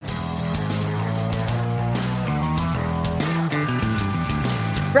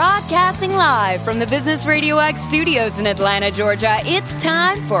Broadcasting live from the Business Radio X studios in Atlanta, Georgia, it's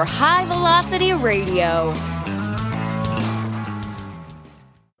time for High Velocity Radio.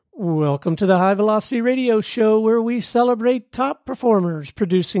 Welcome to the High Velocity Radio Show, where we celebrate top performers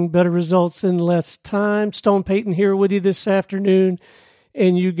producing better results in less time. Stone Payton here with you this afternoon,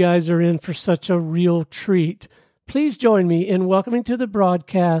 and you guys are in for such a real treat. Please join me in welcoming to the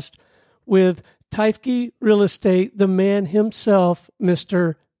broadcast with Teifke Real Estate, the man himself,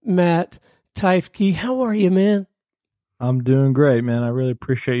 Mr. Matt Teifke. How are you, man? I'm doing great, man. I really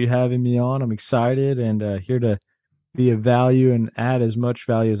appreciate you having me on. I'm excited and here to be of value and add as much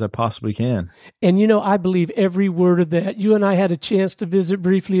value as I possibly can. And, you know, I believe every word of that. You and I had a chance to visit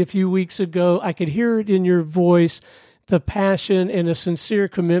briefly a few weeks ago. I could hear it in your voice, the passion and a sincere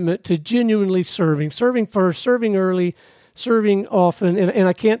commitment to genuinely serving first, serving early, serving often. And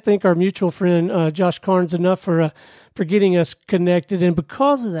I can't thank our mutual friend, Josh Carnes, enough for getting us connected. And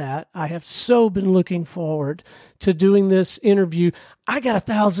because of that, I have so been looking forward to doing this interview. I got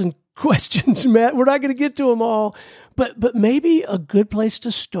 1,000 questions, Matt. We're not going to get to them all, but maybe a good place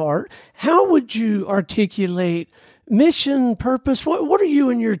to start. How would you articulate mission, purpose? What are you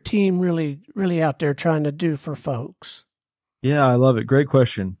and your team really out there trying to do for folks? Yeah, I love it. Great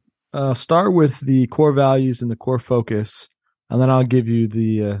question. Start with the core values and the core focus, and then I'll give you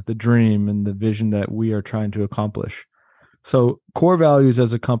the dream and the vision that we are trying to accomplish. So core values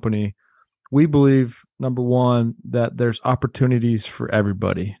as a company, we believe, number one, that there's opportunities for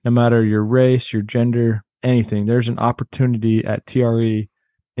everybody, no matter your race, your gender, anything. There's an opportunity at TRE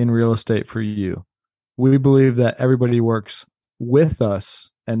in real estate for you. We believe that everybody works with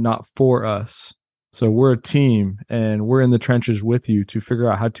us and not for us. So we're a team and we're in the trenches with you to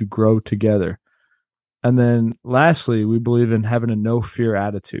figure out how to grow together. And then lastly, we believe in having a no fear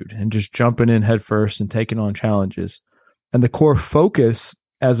attitude and just jumping in head first and taking on challenges. And the core focus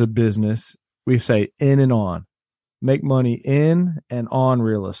as a business, we say in and on. Make money in and on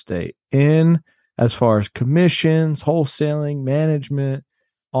real estate. In as far as commissions, wholesaling, management.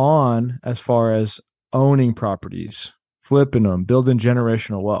 On as far as owning properties, flipping them, building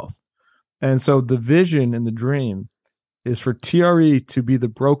generational wealth. And so the vision and the dream is for TRE to be the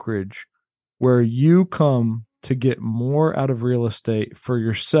brokerage where you come to get more out of real estate for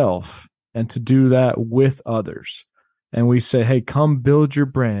yourself and to do that with others. And we say, hey, come build your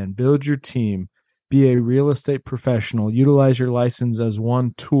brand, build your team, be a real estate professional, utilize your license as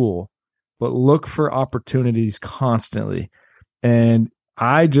one tool, but look for opportunities constantly. And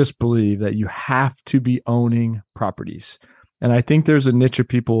I just believe that you have to be owning properties. And I think there's a niche of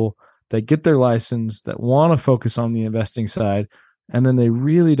people that get their license, that want to focus on the investing side, and then they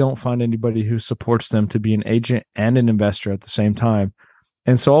really don't find anybody who supports them to be an agent and an investor at the same time.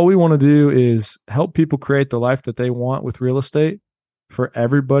 And so all we want to do is help people create the life that they want with real estate. For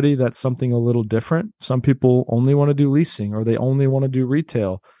everybody, that's something a little different. Some people only want to do leasing, or they only want to do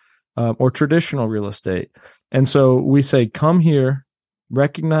retail or traditional real estate. And so we say, come here,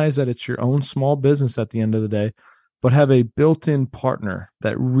 recognize that it's your own small business at the end of the day, but have a built-in partner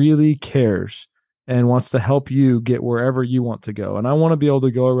that really cares and wants to help you get wherever you want to go. And I want to be able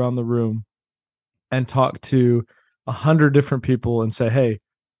to go around the room and talk to 100 different people and say, hey,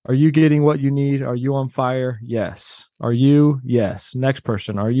 are you getting what you need? Are you on fire? Yes. Are you? Yes. Next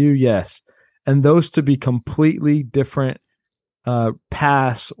person. Are you? Yes. And those to be completely different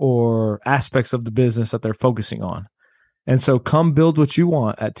paths or aspects of the business that they're focusing on. And so come build what you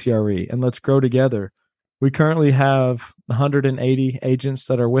want at TRE and let's grow together. We currently have 180 agents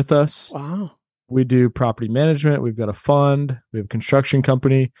that are with us. Wow. We do property management. We've got a fund. We have a construction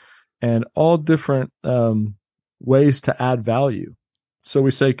company and all different ways to add value. So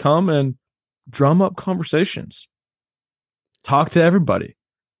we say, come and drum up conversations. Talk to everybody.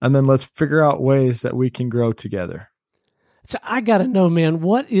 And then let's figure out ways that we can grow together. So I got to know, man,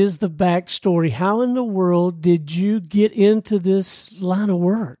 what is the backstory? How in the world did you get into this line of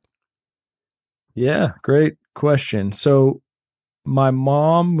work? Yeah, great question. So my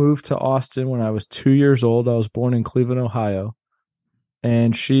mom moved to Austin when I was 2 years old. I was born in Cleveland, Ohio.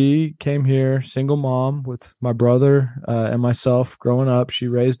 And she came here, single mom, with my brother and myself growing up. She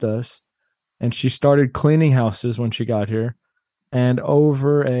raised us. And she started cleaning houses when she got here. And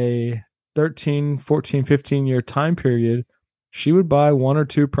over a 13, 14, 15-year time period, she would buy one or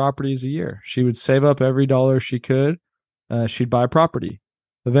two properties a year. She would save up every dollar she could. She'd buy property.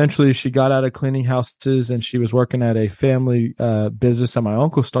 Eventually, she got out of cleaning houses and she was working at a family business that my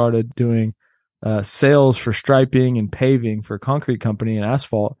uncle started doing sales for striping and paving for a concrete company and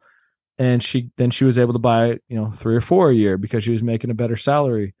asphalt. And she was able to buy, 3 or 4 a year because she was making a better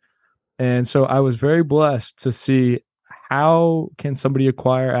salary. And so I was very blessed to see how can somebody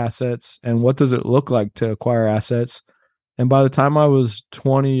acquire assets and what does it look like to acquire assets? And by the time I was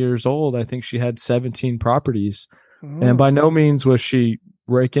 20 years old, I think she had 17 properties. And by no means was she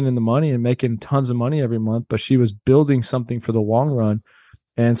raking in the money and making tons of money every month, but she was building something for the long run.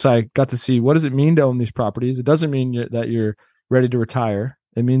 And so I got to see, what does it mean to own these properties? It doesn't mean that you're ready to retire.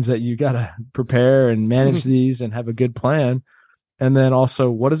 It means that you got to prepare and manage these and have a good plan. And then also,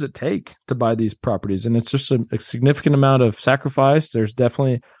 what does it take to buy these properties? And it's just a significant amount of sacrifice. There's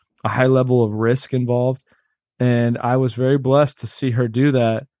definitely a high level of risk involved. And I was very blessed to see her do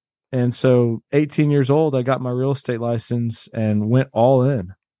that. And so 18 years old, I got my real estate license and went all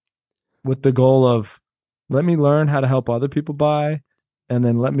in with the goal of, let me learn how to help other people buy, and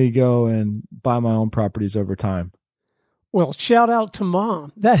then let me go and buy my own properties over time. Well, shout out to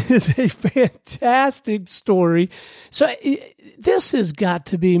Mom. That is a fantastic story. So this has got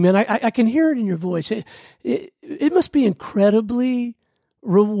to be, man, I can hear it in your voice. It must be incredibly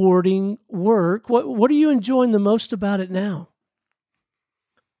rewarding work. What are you enjoying the most about it now?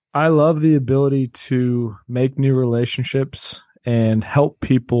 I love the ability to make new relationships and help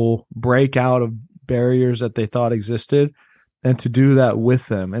people break out of barriers that they thought existed, and to do that with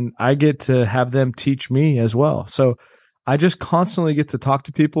them. And I get to have them teach me as well. So I just constantly get to talk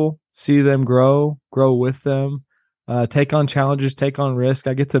to people, see them grow with them, take on challenges, take on risk.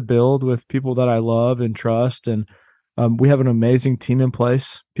 I get to build with people that I love and trust. And we have an amazing team in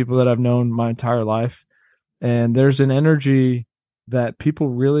place, people that I've known my entire life. And there's an energy that people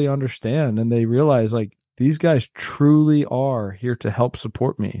really understand, and they realize, like, these guys truly are here to help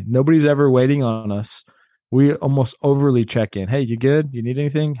support me. Nobody's ever waiting on us. We almost overly check in. Hey, you good? You need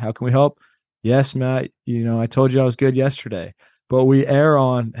anything? How can we help? Yes, Matt, I told you I was good yesterday. But we err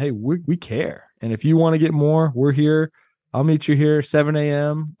on, hey, we care. And if you want to get more, we're here. I'll meet you here 7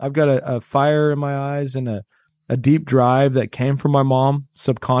 a.m. I've got a fire in my eyes and a deep drive that came from my mom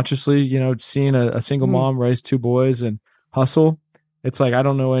subconsciously, seeing a single mom raise two boys and hustle. It's like, I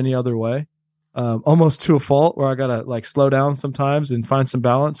don't know any other way. Almost to a fault, where I gotta like slow down sometimes and find some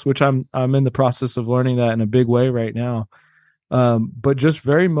balance, which I'm in the process of learning that in a big way right now. But just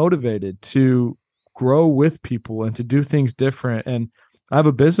very motivated to grow with people and to do things different. And I have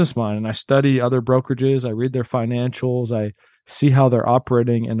a business mind, and I study other brokerages. I read their financials. I see how they're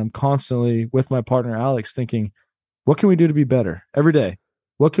operating, and I'm constantly with my partner Alex thinking, what can we do to be better every day?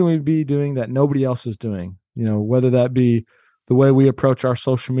 What can we be doing that nobody else is doing? Whether that be the way we approach our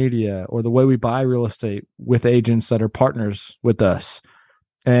social media or the way we buy real estate with agents that are partners with us.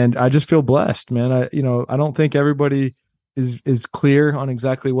 And I just feel blessed, man. I don't think everybody is clear on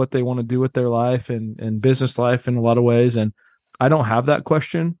exactly what they want to do with their life and business life in a lot of ways. And I don't have that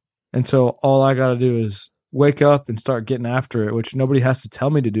question. And so all I got to do is wake up and start getting after it, which nobody has to tell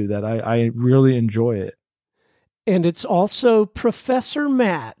me to do that. I really enjoy it. And it's also Professor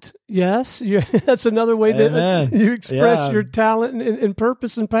Matt. Yes, that's another way that you express your talent and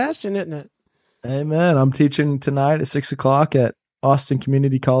purpose and passion, isn't it? Amen. I'm teaching tonight at 6:00 at Austin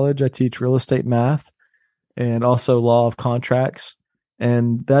Community College. I teach real estate math and also law of contracts.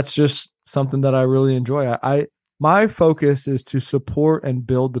 And that's just something that I really enjoy. My focus is to support and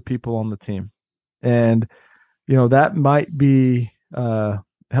build the people on the team. And, that might be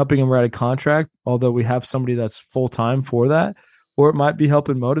helping them write a contract, although we have somebody that's full-time for that, or it might be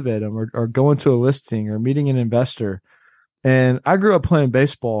helping motivate them or going to a listing or meeting an investor. And I grew up playing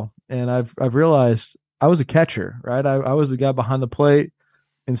baseball, and I've realized I was a catcher, right? I was the guy behind the plate,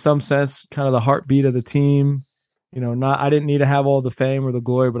 in some sense, kind of the heartbeat of the team. I didn't need to have all the fame or the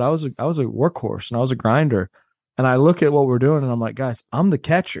glory, but I was a workhorse and I was a grinder. And I look at what we're doing and I'm like, guys, I'm the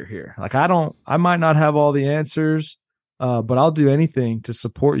catcher here. Like, I might not have all the answers, but I'll do anything to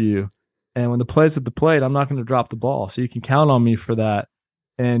support you. And when the play's at the plate, I'm not going to drop the ball. So you can count on me for that.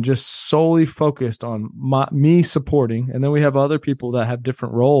 And just solely focused on me supporting. And then we have other people that have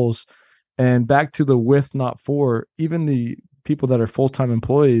different roles. And back to the with, not for, even the people that are full-time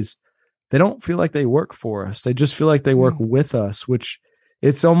employees, they don't feel like they work for us. They just feel like they work with us, which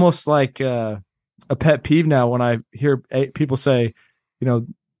it's almost like a pet peeve now when I hear people say,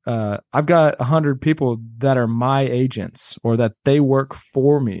 I've got 100 people that are my agents or that they work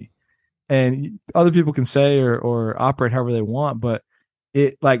for me. And other people can say or operate however they want, but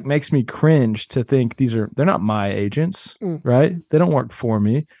it like makes me cringe to think they're not my agents, right? They don't work for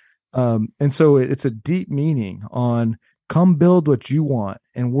me. And so it's a deep meaning on come build what you want,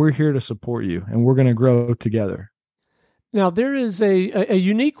 and we're here to support you, and we're going to grow together. Now, there is a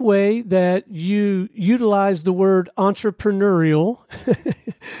unique way that you utilize the word entrepreneurial.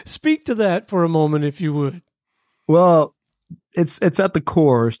 Speak to that for a moment, if you would. Well, it's at the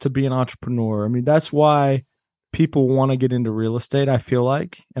core is to be an entrepreneur. I mean, that's why people want to get into real estate, I feel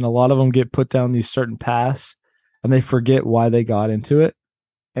like, and a lot of them get put down these certain paths and they forget why they got into it.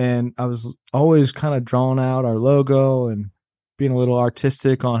 And I was always kind of drawing out our logo and being a little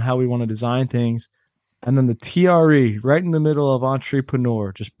artistic on how we want to design things. And then the TRE right in the middle of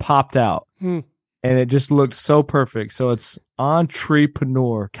entrepreneur just popped out. And it just looked so perfect. So it's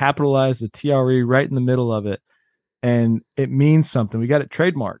entrepreneur, capitalize the TRE right in the middle of it. And it means something. We got it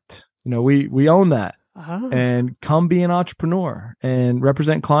trademarked. We own that. And come be an entrepreneur and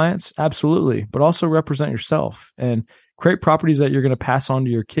represent clients. Absolutely. But also represent yourself and create properties that you're going to pass on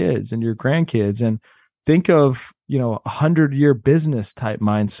to your kids and your grandkids. And think of, 100-year business type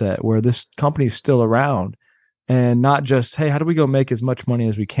mindset where this company is still around and not just, hey, how do we go make as much money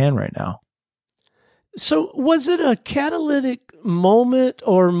as we can right now? So was it a catalytic moment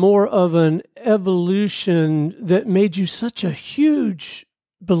or more of an evolution that made you such a huge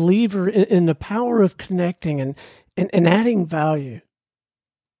believer in the power of connecting and adding value?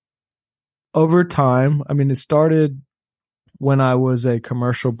 Over time, it started when I was a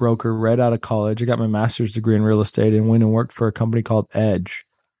commercial broker right out of college. I got my master's degree in real estate and went and worked for a company called Edge.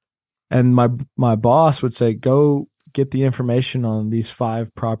 And my boss would say, go get the information on these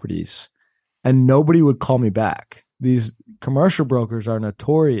 5 properties. And nobody would call me back. These commercial brokers are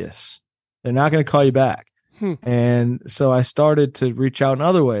notorious. They're not going to call you back. And so I started to reach out in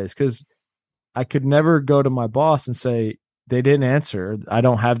other ways because I could never go to my boss and say, they didn't answer. I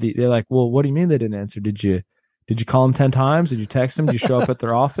don't have they're like, well, what do you mean they didn't answer? Did you call them 10 times? Did you text them? Did you show up at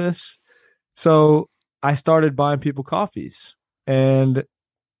their office? So I started buying people coffees, and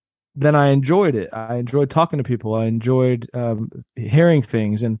then I enjoyed it. I enjoyed talking to people. I enjoyed hearing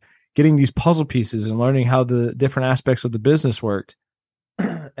things and getting these puzzle pieces and learning how the different aspects of the business worked.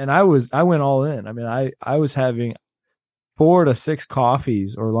 And I went all in. I was having 4 to 6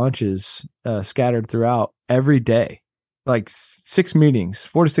 coffees or lunches scattered throughout every day, like 6 meetings,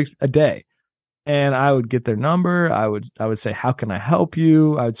 4 to 6 a day. And I would get their number. I would say, how can I help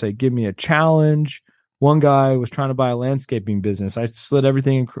you? I would say, give me a challenge. One guy was trying to buy a landscaping business. I slid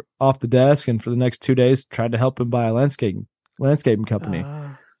everything off the desk, and for the next 2 days, tried to help him buy a landscaping company.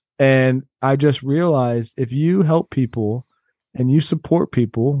 And I just realized if you help people and you support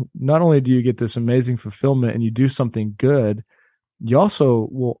people, not only do you get this amazing fulfillment and you do something good, you also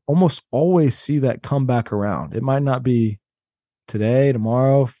will almost always see that come back around. It might not be today,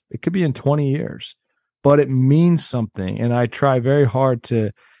 tomorrow, it could be in 20 years, but it means something. And I try very hard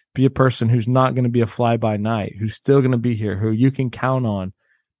to be a person who's not going to be a fly by night, who's still going to be here, who you can count on.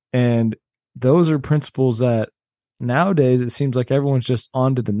 And those are principles that nowadays it seems like everyone's just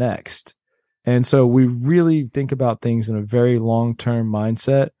on to the next. And so we really think about things in a very long-term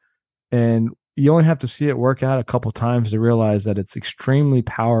mindset. And you only have to see it work out a couple times to realize that it's extremely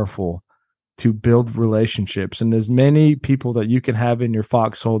powerful to build relationships. And as many people that you can have in your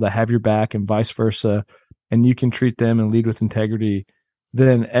foxhole that have your back and vice versa, and you can treat them and lead with integrity,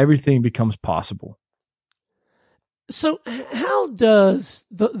 then everything becomes possible. So how does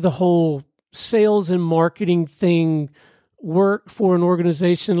the whole sales and marketing thing work for an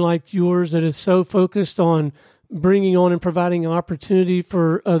organization like yours that is so focused on bringing on and providing opportunity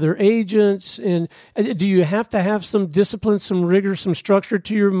for other agents? And do you have to have some discipline, some rigor, some structure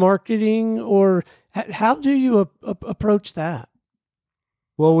to your marketing, or how do you approach that?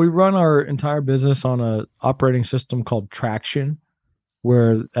 Well, we run our entire business on an operating system called Traction,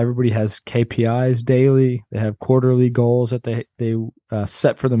 where everybody has KPIs daily. They have quarterly goals that they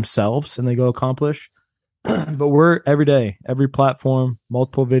set for themselves and they go accomplish. But we're every day, every platform,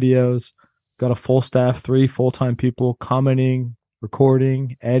 multiple videos, got a full staff, 3 full-time people commenting,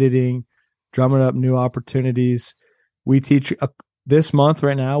 recording, editing, drumming up new opportunities. We teach this month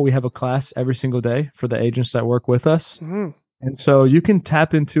right now, we have a class every single day for the agents that work with us. And so you can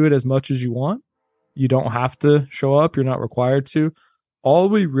tap into it as much as you want. You don't have to show up. You're not required to. All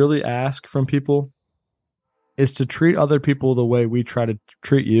we really ask from people is to treat other people the way we try to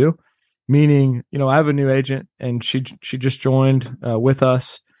treat you. Meaning, I have a new agent and she just joined with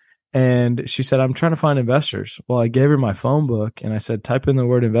us, and she said, I'm trying to find investors. Well, I gave her my phone book and I said, type in the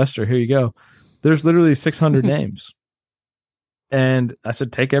word investor. Here you go. There's literally 600 names. And I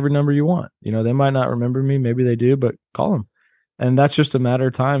said, take every number you want. They might not remember me. Maybe they do, but call them. And that's just a matter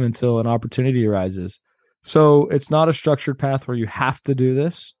of time until an opportunity arises. So it's not a structured path where you have to do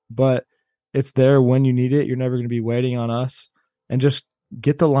this, but it's there when you need it. You're never going to be waiting on us, and just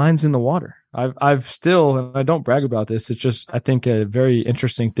get the lines in the water. I've still, and I don't brag about this, it's just, I think, a very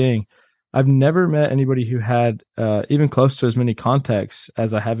interesting thing. I've never met anybody who had even close to as many contacts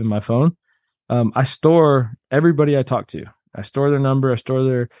as I have in my phone. I store everybody I talk to. I store their number. I store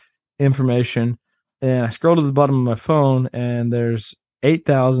their information. and I scroll to the bottom of my phone, and there's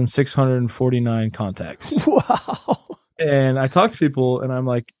 8,649 contacts. Wow. And I talk to people, and I'm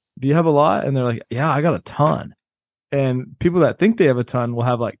like, do you have a lot? And they're like, yeah, I got a ton. And people that think they have a ton will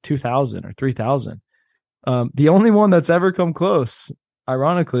have like 2,000 or 3,000. The only one that's ever come close,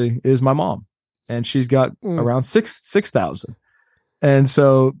 ironically, is my mom. And she's got around 6,000. And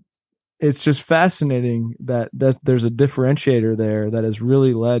so it's just fascinating that there's a differentiator there that has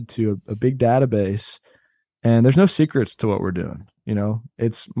really led to a big database. And there's no secrets to what we're doing.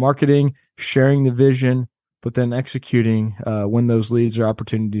 It's marketing, sharing the vision, but then executing when those leads or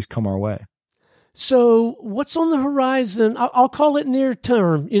opportunities come our way. So what's on the horizon? I'll call it near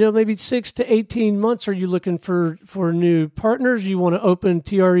term, maybe 6 to 18 months. Are you looking for new partners? You want to open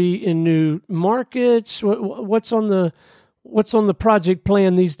TRE in new markets? What's on the project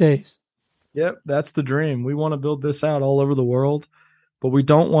plan these days? Yep, that's the dream. We want to build this out all over the world, but we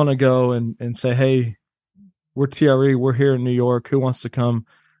don't want to go and say, hey, we're TRE, we're here in New York. Who wants to come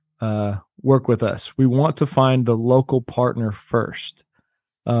work with us? We want to find the local partner first.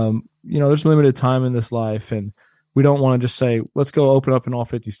 There's limited time in this life, and we don't want to just say, let's go open up in all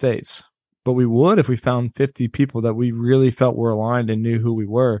 50 states. But we would if we found 50 people that we really felt were aligned and knew who we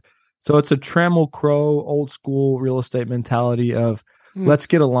were. So it's a Trammell Crow, old school real estate mentality of let's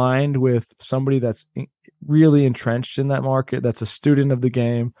get aligned with somebody that's really entrenched in that market, that's a student of the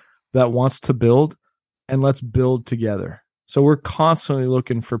game, that wants to build, and let's build together. So we're constantly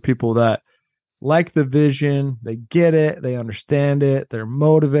looking for people that like the vision, they get it, they understand it, they're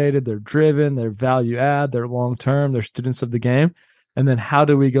motivated, they're driven, they're value add, they're long term, they're students of the game. And then how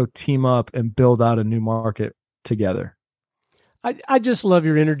do we go team up and build out a new market together? I just love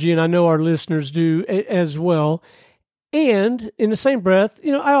your energy, and I know our listeners do as well. And in the same breath,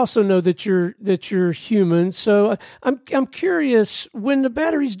 I also know that you're human. So I'm curious, when the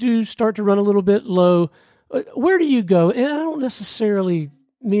batteries do start to run a little bit low, where do you go? And I don't necessarily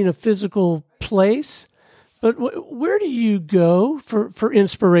mean a physical place, but where do you go for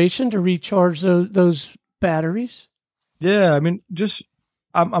inspiration to recharge those batteries? Yeah, I mean,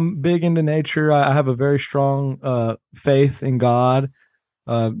 I'm big into nature. I have a very strong faith in God.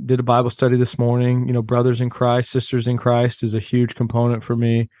 Did a Bible study this morning. Brothers in Christ, sisters in Christ is a huge component for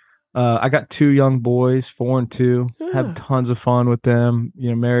me. I got 2 young boys, 4 and 2. Have tons of fun with them.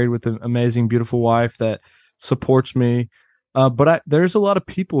 Married with an amazing, beautiful wife that supports me. But there's a lot of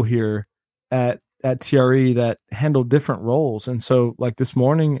people here at TRE that handle different roles. And so like this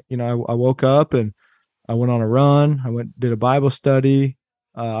morning, I woke up and I went on a run. I did a Bible study.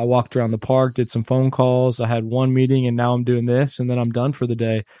 I walked around the park, did some phone calls. I had one meeting, and now I'm doing this, and then I'm done for the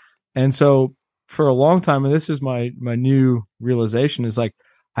day. And so for a long time, and this is my new realization, is like,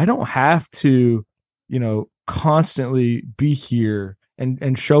 I don't have to, constantly be here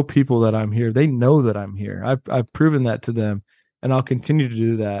and show people that I'm here. They know that I'm here. I've proven that to them, and I'll continue to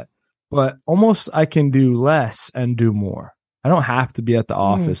do that. But almost I can do less and do more. I don't have to be at the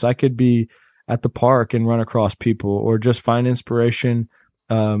office. I could be at the park and run across people, or just find inspiration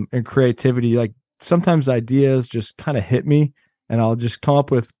and creativity. Like sometimes ideas just kind of hit me, and I'll just come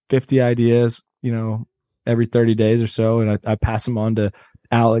up with 50 ideas, every 30 days or so. And I pass them on to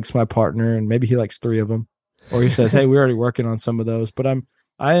Alex, my partner, and maybe he likes 3 of them, or he says, hey, we're already working on some of those. But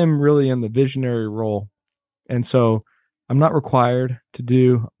I am really in the visionary role. And so I'm not required to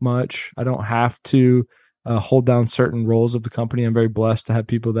do much. I don't have to hold down certain roles of the company. I'm very blessed to have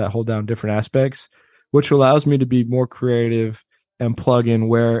people that hold down different aspects, which allows me to be more creative and plug in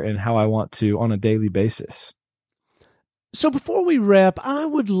where and how I want to on a daily basis. So before we wrap, I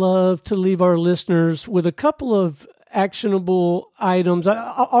would love to leave our listeners with a couple of actionable items.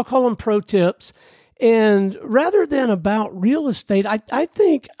 I'll call them pro tips. And rather than about real estate, I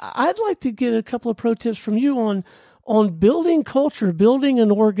think I'd like to get a couple of pro tips from you on building culture, building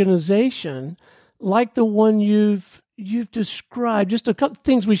an organization like the one you've described. Just a couple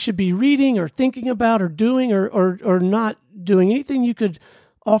things we should be reading or thinking about or doing or not doing. Anything you could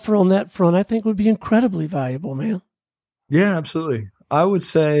offer on that front, I think would be incredibly valuable, man. Yeah, absolutely. I would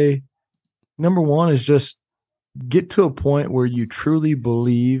say number one is just get to a point where you truly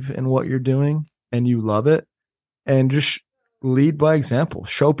believe in what you're doing and you love it, and just lead by example.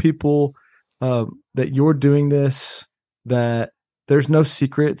 Show people that you're doing this, that there's no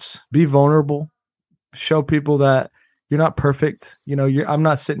secrets. Be vulnerable. Show people that you're not perfect. I'm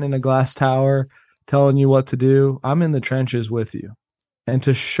not sitting in a glass tower telling you what to do. I'm in the trenches with you. And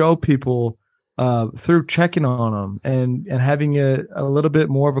to show people through checking on them and having a little bit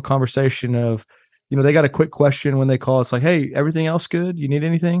more of a conversation of, they got a quick question when they call. It's like, hey, everything else good? You need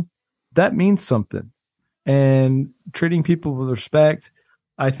anything? That means something. And treating people with respect,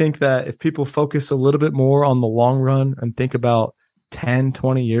 I think that if people focus a little bit more on the long run and think about 10,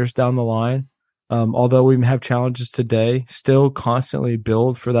 20 years down the line, although we have challenges today, still constantly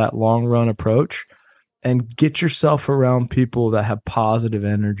build for that long run approach and get yourself around people that have positive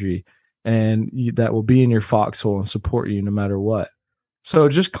energy and that will be in your foxhole and support you no matter what. So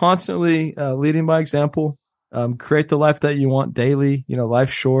just constantly leading by example, create the life that you want daily.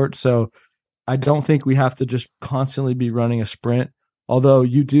 Life's short. So I don't think we have to just constantly be running a sprint. Although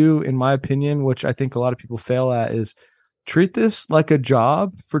you do, in my opinion, which I think a lot of people fail at, is treat this like a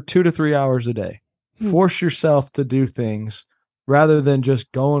job for 2 to 3 hours a day. Force yourself to do things rather than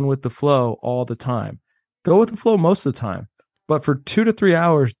just going with the flow all the time. Go with the flow most of the time, but for 2 to 3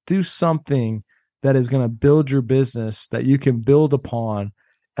 hours, do something that is going to build your business that you can build upon.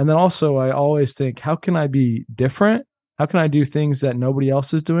 And then also, I always think, how can I be different? How can I do things that nobody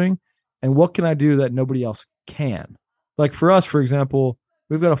else is doing? And what can I do that nobody else can? Like for us, for example,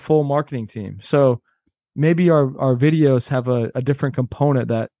 we've got a full marketing team. So maybe our videos have a different component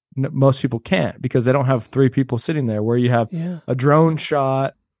that most people can't because they don't have 3 people sitting there, where you have a drone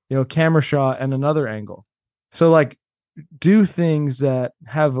shot, camera shot, and another angle. So like do things that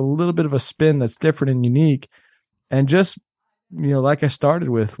have a little bit of a spin that's different and unique, and just, like I started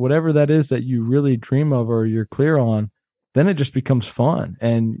with, whatever that is that you really dream of or you're clear on, then it just becomes fun.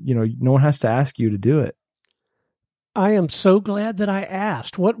 And, no one has to ask you to do it. I am so glad that I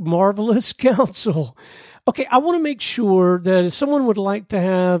asked. What marvelous counsel. Okay, I want to make sure that if someone would like to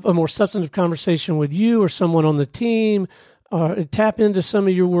have a more substantive conversation with you or someone on the team, tap into some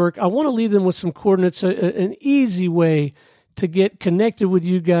of your work, I want to leave them with some coordinates, an easy way to get connected with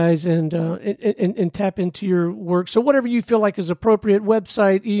you guys and tap into your work. So whatever you feel like is appropriate,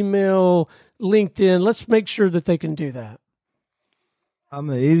 website, email, LinkedIn, let's make sure that they can do that. I'm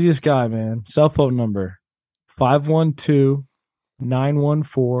the easiest guy, man. Cell phone number,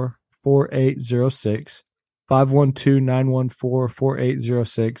 512-914-4806.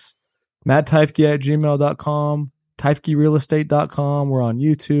 512-914-4806. Matt Teifke at gmail.com. TeifkeRealEstate.com. We're on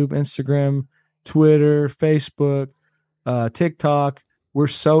YouTube, Instagram, Twitter, Facebook, TikTok. We're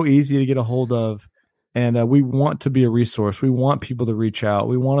so easy to get a hold of, and we want to be a resource. We want people to reach out.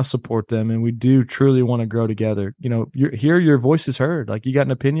 We want to support them, and we do truly want to grow together. Your voice is heard. Like, you got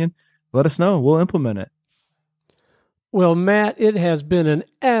an opinion, let us know. We'll implement it. Well, Matt, it has been an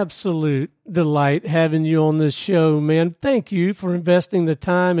absolute delight having you on this show, man. Thank you for investing the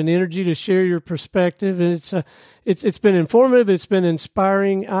time and energy to share your perspective. It's been informative. It's been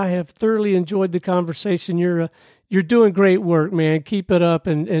inspiring. I have thoroughly enjoyed the conversation. You're doing great work, man. Keep it up,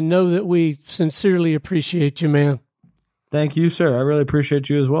 and know that we sincerely appreciate you, man. Thank you, sir. I really appreciate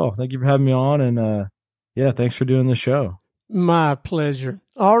you as well. Thank you for having me on, and thanks for doing the show. My pleasure.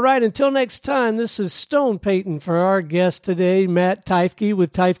 All right, until next time, this is Stone Payton for our guest today, Matt Teifke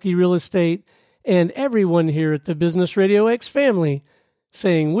with Teifke Real Estate, and everyone here at the Business Radio X family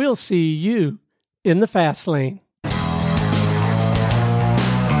saying we'll see you in the fast lane.